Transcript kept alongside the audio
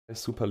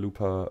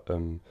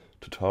SooperLooper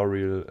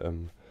tutorial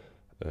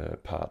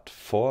part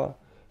 4,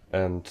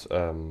 and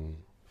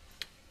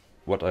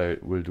what I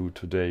will do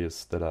today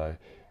is that I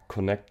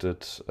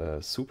connected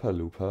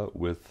SooperLooper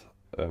with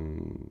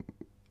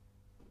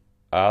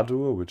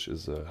ardour, which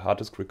is a hard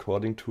disk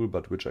recording tool,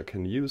 but which I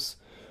can use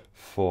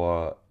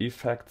for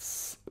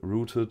effects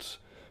routed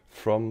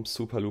from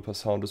SooperLooper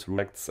sound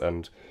effects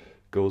and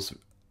goes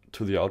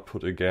to the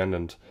output again,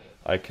 and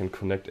I can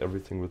connect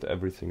everything with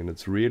everything, and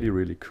it's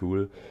really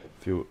cool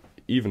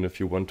even if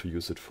you want to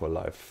use it for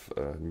live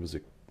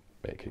music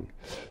making.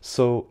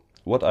 So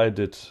what I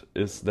did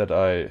is that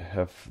I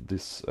have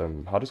this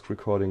hard disk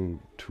recording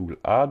tool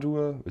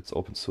ardour. It's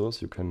open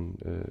source, you can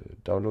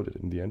download it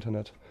in the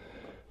internet,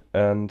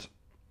 and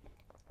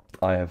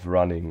I have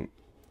running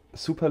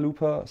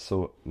SooperLooper.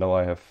 So now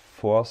I have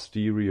 4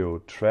 stereo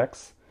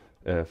tracks,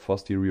 4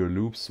 stereo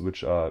loops,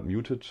 which are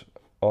muted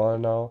all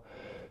now,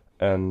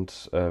 and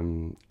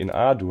in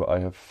ardour I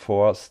have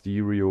 4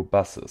 stereo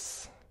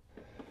buses.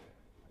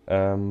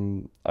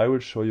 I will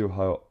show you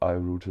how I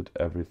routed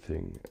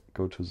everything.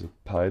 Go to the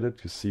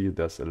pilot. You see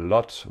there's a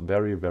lot,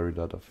 very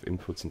lot of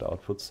inputs and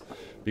outputs,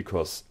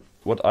 because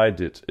what I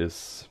did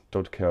is,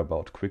 don't care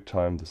about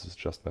QuickTime, this is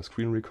just my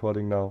screen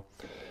recording now.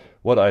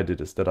 What I did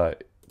is that I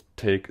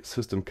take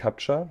system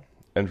capture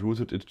and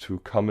routed it to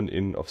common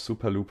in of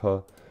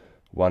SooperLooper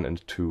 1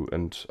 and 2,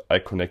 and I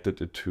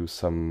connected it to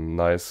some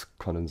nice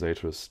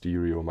condensator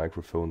stereo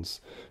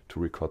microphones to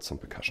record some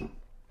percussion.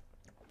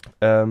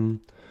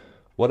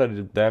 What I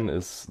did then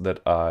is that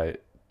I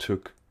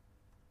took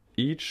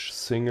each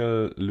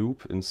single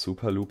loop in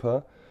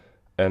SooperLooper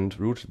and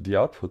routed the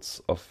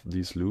outputs of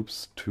these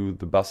loops to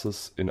the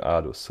buses in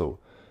ardour. So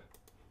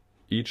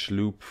each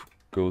loop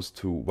goes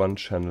to one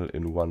channel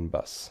in one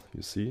bus.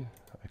 You see,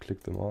 I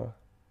click them all.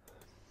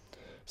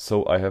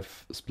 So I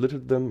have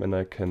splitted them, and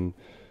I can,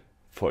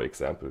 for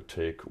example,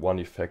 take one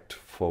effect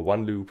for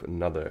one loop,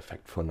 another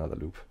effect for another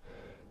loop.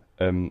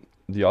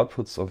 The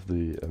outputs of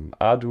the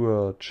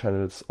ardour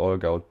channels all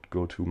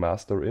go to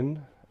master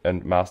in,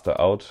 and master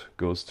out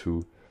goes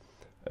to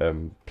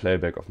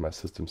playback of my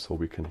system, so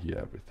we can hear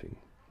everything.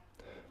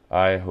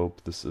 I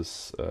hope this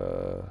is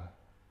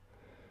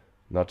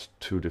not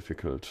too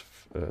difficult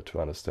to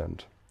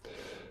understand.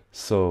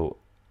 So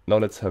now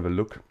let's have a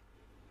look.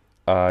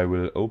 I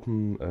will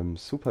open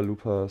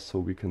SooperLooper so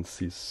we can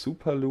see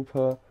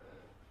SooperLooper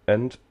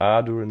and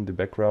ardour in the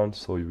background,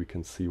 so we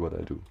can see what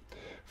I do.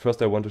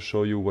 First I want to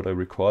show you what I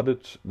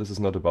recorded. This is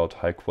not about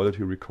high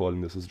quality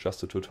recording, this is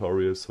just a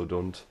tutorial, so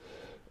don't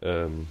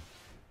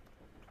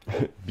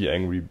be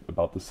angry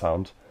about the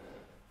sound.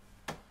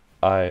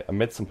 I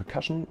made some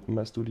percussion in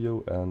my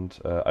studio, and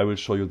I will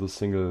show you the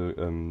single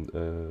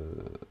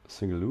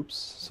loops.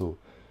 So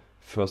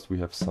first we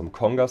have some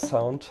conga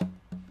sound.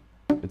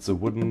 It's a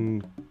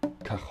wooden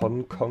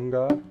cajon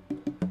conga.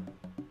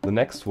 The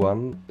next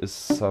one is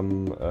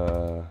some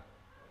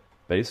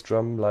bass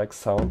drum like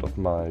sound of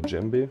my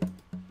djembe.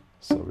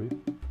 Sorry.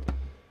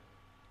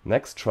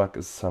 Next track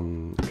is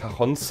some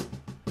cajons.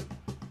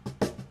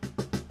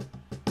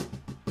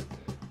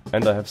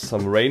 And I have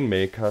some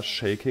rainmaker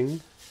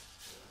shaking.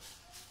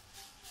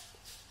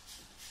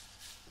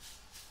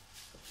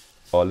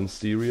 All in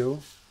stereo.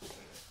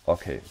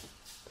 Okay.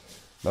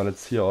 Now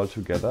let's hear all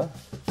together.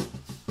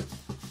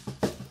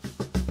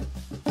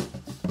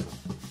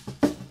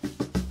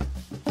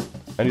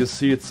 And you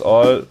see it's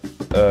all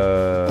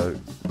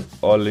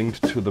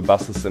linked to the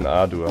buses in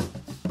ardour.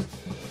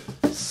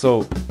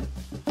 So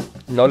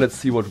now let's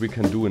see what we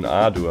can do in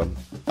ardour.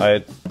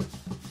 I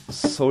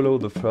solo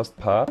the first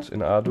part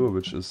in ardour,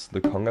 which is the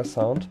conga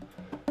sound,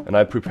 and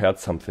I prepared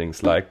some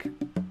things, like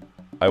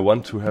I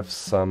want to have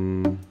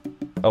some...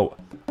 Oh,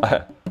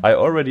 I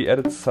already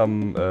added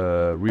some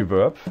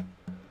reverb.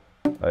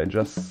 I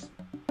just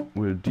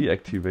will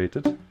deactivate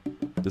it.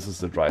 This is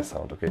the dry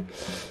sound, okay.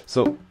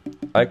 So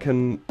I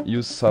can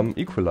use some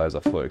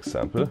equalizer, for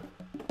example.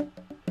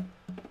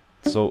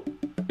 So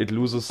it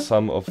loses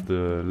some of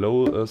the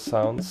low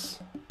sounds,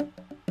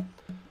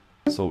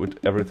 so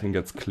everything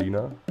gets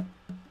cleaner.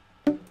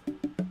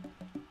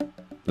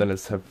 Then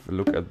let's have a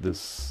look at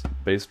this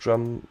bass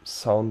drum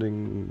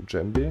sounding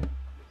djembe.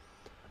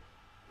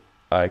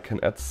 I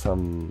can add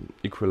some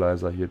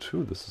equalizer here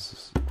too. This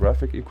is a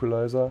graphic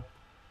equalizer.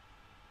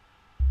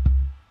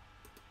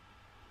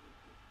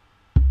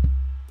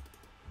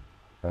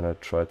 And I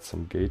tried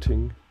some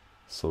gating,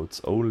 so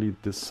it's only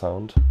this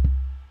sound.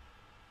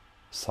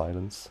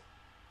 Silence.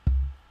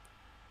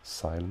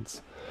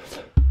 Silence.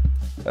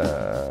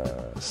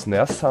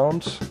 Snare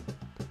sound.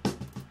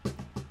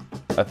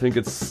 I think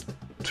it's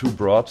too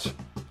broad.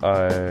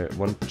 I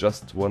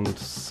just want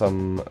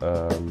some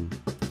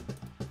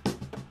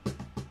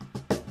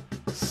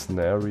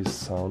snary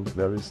sound,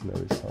 very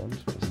snary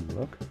sound. Doesn't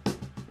work.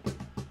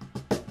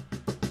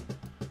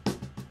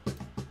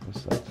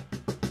 What's that?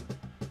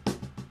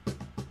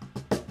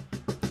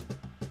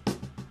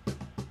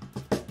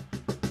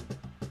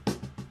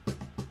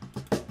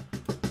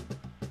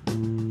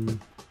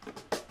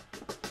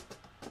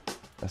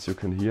 As you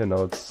can hear,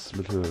 now it's a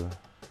little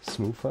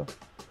smoother.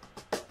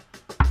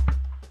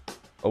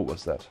 Oh,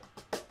 what's that?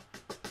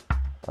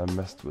 I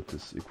messed with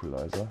this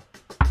equalizer.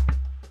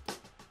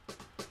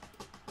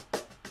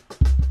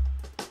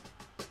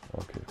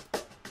 Okay.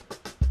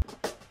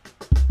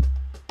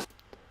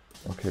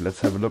 Okay,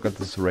 let's have a look at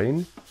this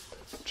rain.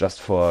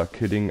 Just for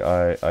kidding,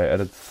 I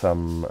added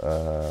some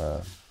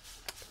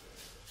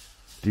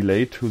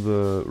delay to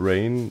the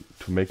rain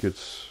to make it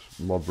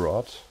more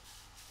broad.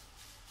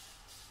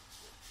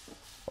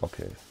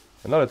 Okay,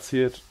 and now let's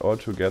see it all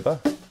together.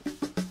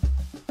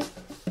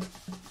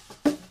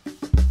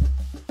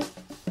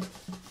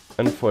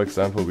 And for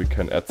example, we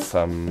can add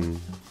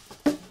some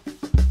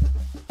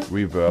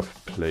reverb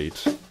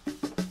plate.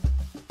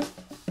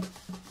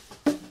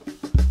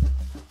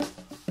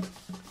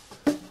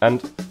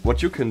 And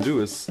what you can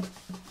do is,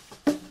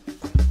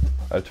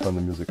 I'll turn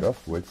the music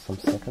off, wait some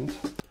second.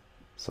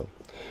 So,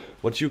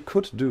 what you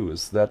could do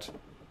is that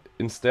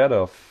instead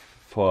of,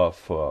 for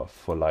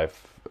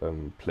live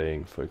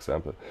playing, for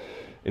example,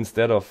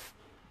 instead of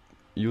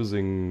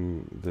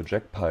using the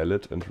jack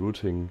pilot and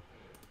routing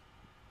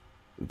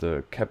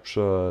the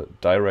capture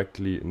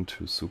directly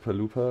into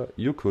SooperLooper,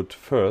 you could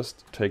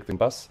first take the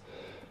bus,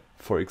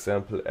 for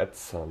example, add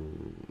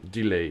some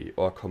delay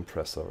or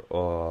compressor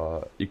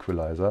or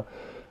equalizer,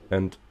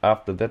 and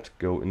after that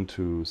go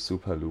into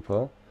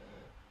SooperLooper,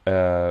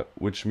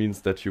 which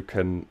means that you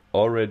can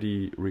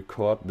already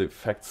record the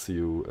effects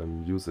you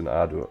use in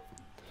Ardour.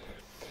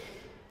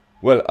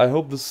 Well, I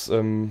hope this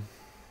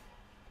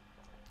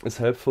is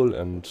helpful,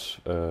 and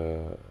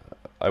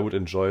I would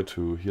enjoy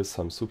to hear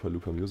some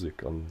SooperLooper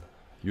music on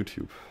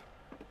YouTube.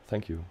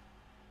 Thank you.